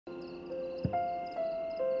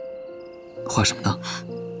画什么呢？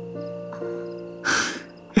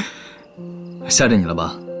吓着你了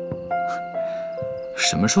吧？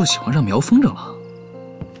什么时候喜欢上苗风筝了？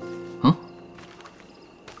啊？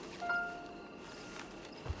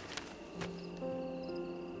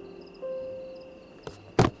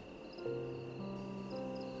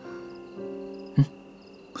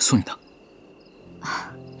送你的。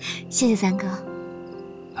谢谢三哥。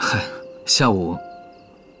嗨，下午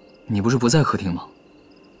你不是不在客厅吗？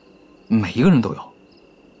每一个人都有。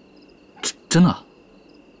真的？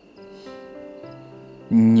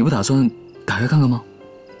你不打算打开看看吗？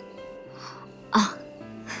啊。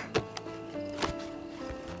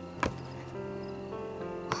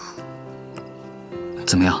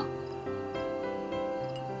怎么样？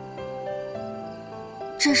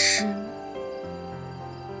这是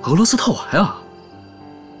俄罗斯套娃呀！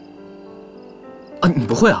啊，你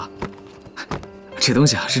不会啊？这东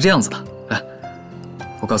西啊是这样子的，来，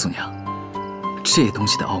我告诉你啊，这东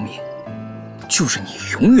西的奥秘，就是你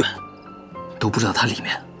永远都不知道它里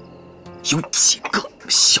面有几个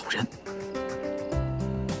小人。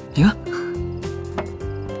你看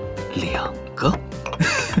，2个，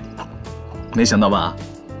没想到吧？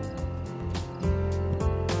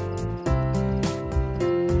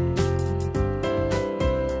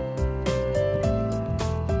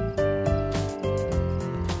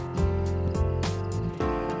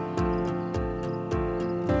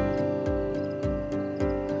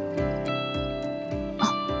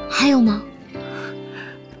还有吗？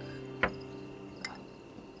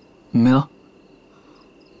没了。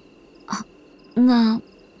啊，那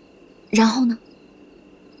然后呢？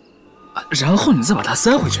然后你再把它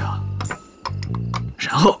塞回去啊，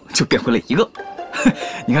然后就变回了1个。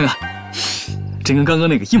你看看，这跟刚刚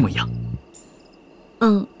那个一模一样。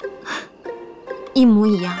嗯，一模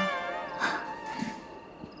一样。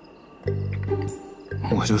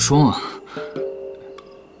我就说嘛，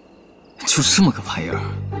就这么个玩意儿，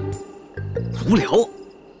无聊，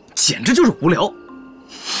简直就是无聊，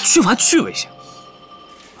缺乏趣味性。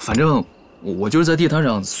反正我就是在地摊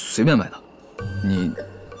上随便买的，你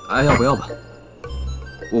爱要不要吧？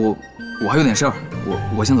我还有点事儿，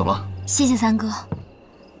我先走了。谢谢三哥。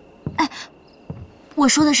哎，我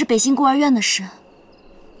说的是北新孤儿院的事。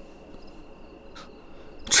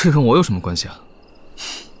这跟我有什么关系啊？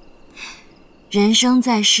人生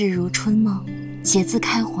在世如春梦，且自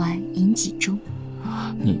开怀饮几盅。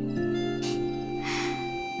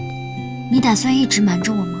你打算一直瞒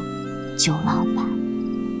着我吗，九老板？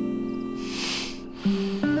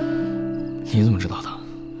你怎么知道的？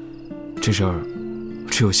这事儿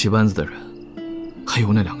只有戏班子的人，还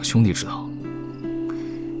有那2个兄弟知道。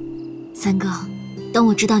三哥，当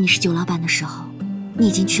我知道你是九老板的时候，你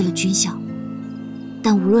已经去了军校。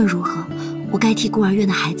但无论如何，我该替孤儿院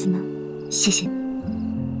的孩子们谢谢你。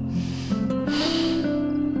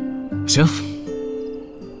行，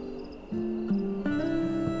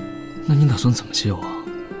那你打算怎么谢我啊？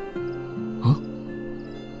啊？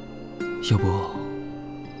要不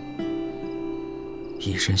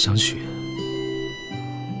以身相许？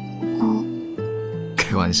哦，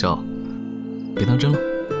开玩笑，别当真了。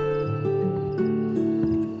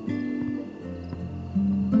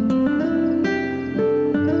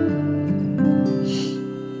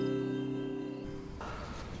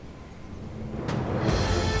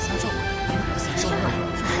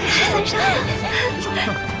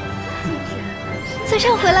三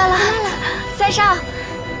少回来了，三少。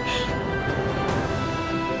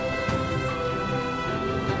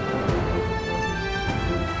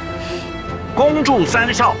恭祝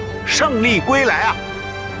三少胜利归来啊！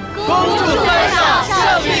恭祝三少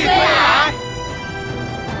胜利归来！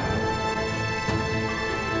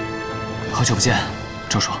好久不见，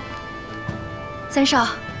周叔。三少，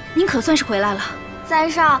您可算是回来了。三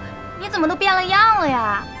少，你怎么都变了样了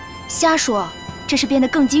呀？瞎说，这是变得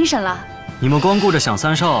更精神了。你们光顾着想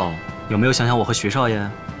三少，有没有想想我和徐少爷？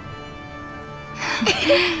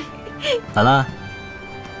兰兰，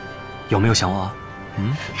有没有想我？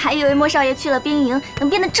还以为莫少爷去了兵营能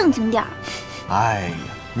变得正经点儿。哎呀，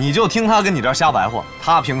你就听他跟你这儿瞎白活，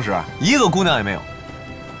他平时一个姑娘也没有。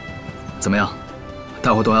怎么样，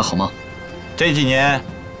大伙都还好吗？这几年，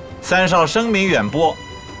三少声名远播，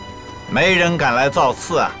没人敢来造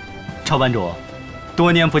次啊。赵班主，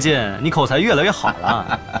多年不见，你口才越来越好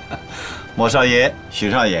了。莫少爷、许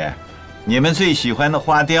少爷，你们最喜欢的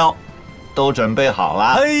花雕都准备好了。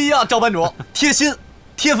哎呀，赵班主贴心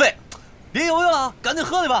贴肺，别犹豫了，赶紧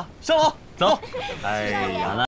喝去吧，上楼走。哎呀，